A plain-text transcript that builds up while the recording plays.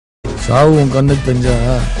சாவு உன் கண்ணுக்கு தெரிஞ்சா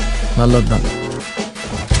நல்லதுதான்.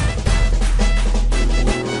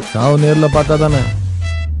 சாவு நேரில் பார்த்தா தானே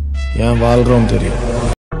ஏன் வாழ்றோம் தெரியும்.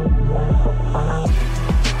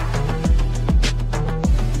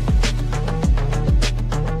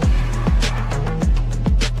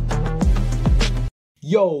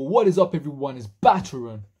 Yo, what is up everyone, it's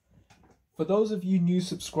Aruvam. For those of you new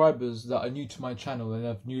subscribers that are new to my channel and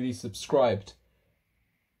have newly subscribed,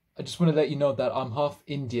 I just want to let you know that I'm half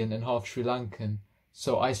Indian and half Sri Lankan,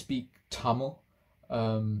 so I speak Tamil.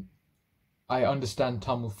 I understand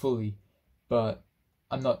Tamil fully, but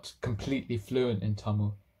I'm not completely fluent in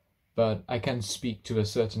Tamil, but I can speak to a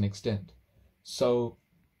certain extent. So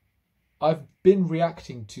I've been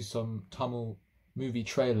reacting to some Tamil movie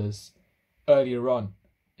trailers earlier on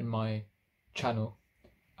in my channel,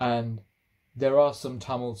 and there are some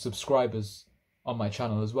Tamil subscribers on my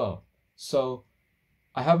channel as well, so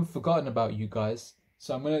I haven't forgotten about you guys. So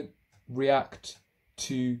I'm going to react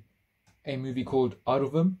to a movie called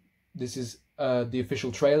Aruvam. This is the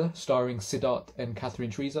official trailer starring Siddharth and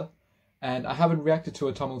Tresa, and I haven't reacted to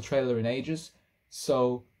a Tamil trailer in ages, so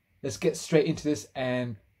let's get straight into this and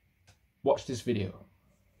watch this video.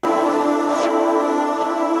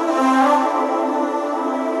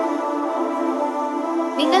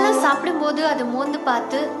 நீங்களாம் சாப்பிடும்போது அது மோந்து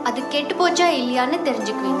பார்த்து அது கெட்டு போச்சா இல்லையான்னு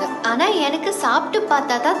தெரிஞ்சுக்குவீங்க. ஆனா எனக்கு சாப்பிட்டு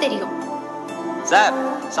பார்த்தா தான் தெரியும். சார்,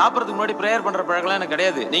 சாப்பிடுறதுக்கு முன்னாடி பிரேயர் பண்ற பழக்கம் எனக்கு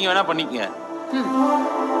கிடையாது. நீங்க வேணா பண்ணிக்கங்க.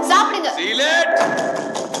 சாப்பிடுங்க. சீலேட்.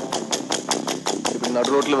 இப்படி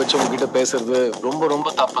நடு ரோட்ல வச்சு உங்ககிட்ட பேசுறது ரொம்ப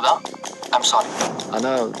ரொம்ப தப்புதான். I'm sorry.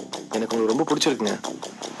 ஆனா எனக்கு உங்களுக்கு ரொம்ப பிடிச்சிருக்குங்க.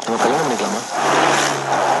 நம்ம கல்யாணம் பண்ணிக்கலாமா?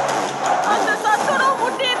 அந்த சத்தோட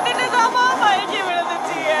முட்டி தின்னதாமா மயங்கி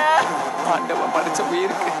விழுந்துச்சியே. ஆண்டவன் படிச்ச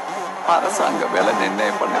உயிருக்கு அரசாங்க வேலை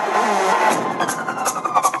நிர்ணயம் பண்ணுது.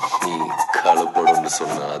 நீ கலப்படம்னு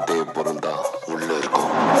சொன்ன அதே பொருள் தான் உள்ள இருக்கும்.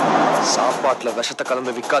 சாப்பாட்டுல விஷத்தை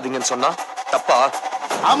கலந்து விற்காதீங்கன்னு சொன்னா தப்பா?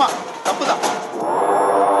 ஆமா, தப்புதான்.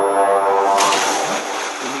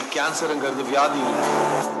 இனி கேன்சருங்கிறது வியாதி இல்லை,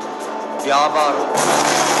 வியாபாரம்.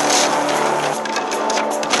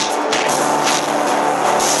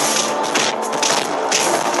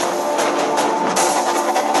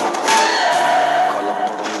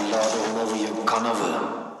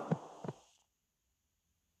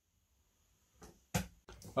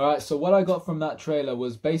 Alright, so what I got from that trailer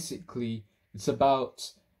was basically, it's about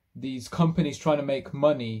these companies trying to make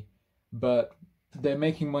money, but they're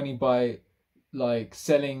making money by like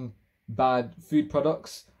selling bad food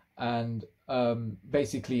products, and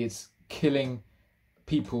basically it's killing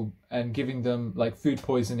people and giving them like food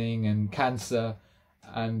poisoning and cancer,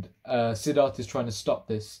 and Siddharth is trying to stop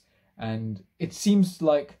this. And it seems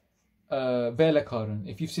like Velakaran.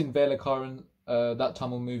 If you've seen Velakaran, that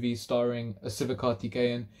Tamil movie starring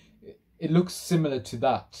Sivakarthikeyan, it looks similar to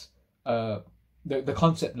that. The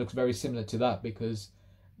concept looks very similar to that, because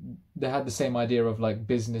they had the same idea of like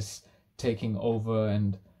business taking over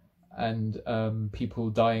and people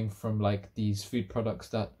dying from like these food products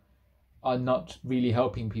that are not really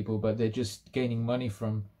helping people, but they're just gaining money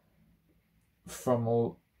from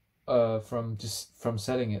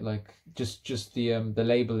selling it, like just the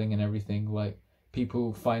labeling and everything. Like people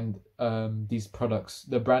find these products,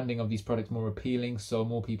 the branding of these products more appealing, so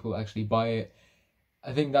more people actually buy it.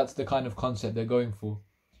 I think that's the kind of concept they're going for.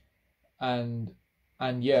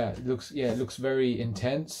 And yeah, it looks very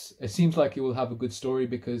intense. It seems like it will have a good story,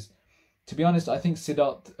 because to be honest, I think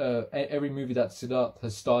Siddharth, every movie that Siddharth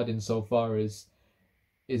has starred in so far is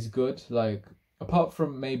good. Like apart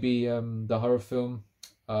from maybe the horror film,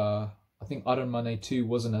 I think Aran 2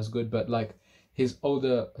 wasn't as good, but like his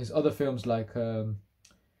other films like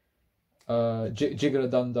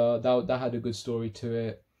Jigaradanda, that had a good story to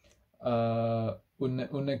it.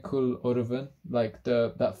 Unnekul Oruvan, like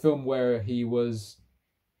that film where he was,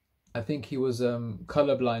 I think he was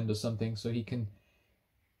colorblind or something, so he can.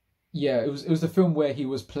 Yeah, it was the film where he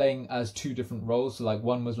was playing as two different roles. So like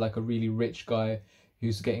one was like a really rich guy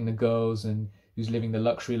who's getting the girls and who's living the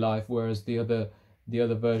luxury life, whereas the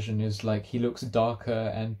other version is like he looks darker,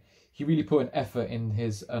 and he really put an effort in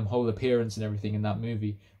his whole appearance and everything in that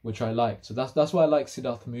movie, which I liked. So that's why I like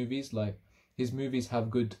Siddharth movies. Like his movies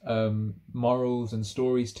have good morals and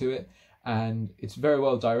stories to it, and it's very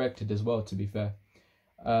well directed as well, to be fair.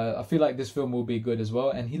 I feel like this film will be good as well,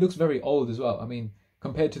 and he looks very old as well. I mean,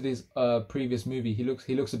 compared to this previous movie, he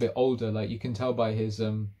looks a bit older. Like you can tell by his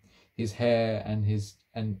hair and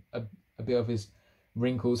a bit of his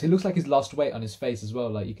wrinkles. He looks like he's lost weight on his face as well.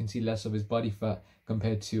 Like you can see less of his body fat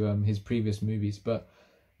compared to his previous movies. But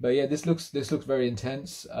yeah, this looks very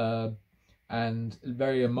intense. and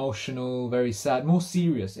very emotional, very sad, more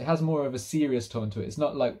serious. It has more of a serious tone to it. It's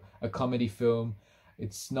not like a comedy film.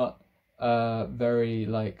 It's not very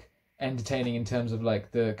like entertaining in terms of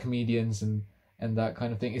like the comedians and that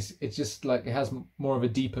kind of thing. It's just like it has more of a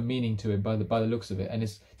deeper meaning to it by the looks of it, and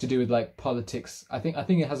it's to do with like politics. I think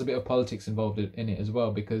it has a bit of politics involved in it as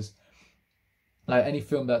well, because like any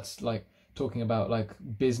film that's like talking about like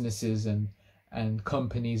businesses and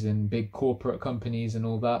companies and big corporate companies and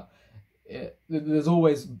all that, there's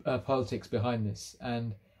always politics behind this,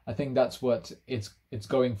 and I think that's what it's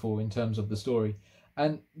going for in terms of the story.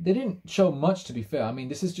 And they didn't show much, to be fair. I mean,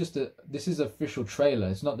 this is official trailer.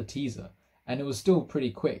 It's not the teaser, and it was still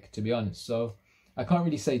pretty quick, to be honest. So I can't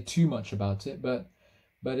really say too much about it, but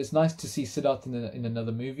it's nice to see Siddharth in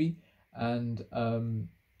another movie, and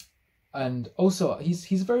also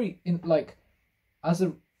he's very like as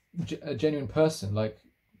a genuine person. Like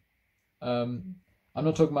I'm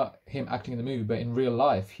not talking about him acting in the movie, but in real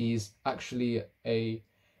life, he's actually a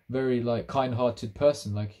very like kind-hearted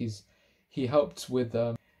person. Like he helped with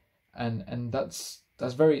and that's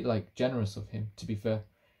very like generous of him, to be fair.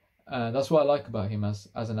 That's what I like about him as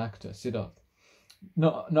an actor, Siddharth.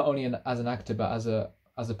 Not only as an actor, but as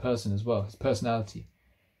a person as well, his personality.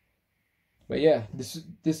 But yeah,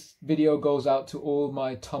 this video goes out to all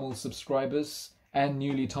my Tamil subscribers and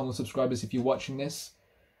newly Tamil subscribers if you're watching this.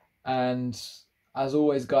 And as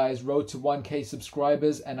always, guys, road to 1K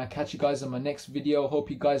subscribers, and I'll catch you guys on my next video. Hope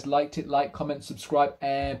you guys liked it. Like, comment, subscribe,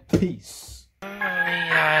 and peace.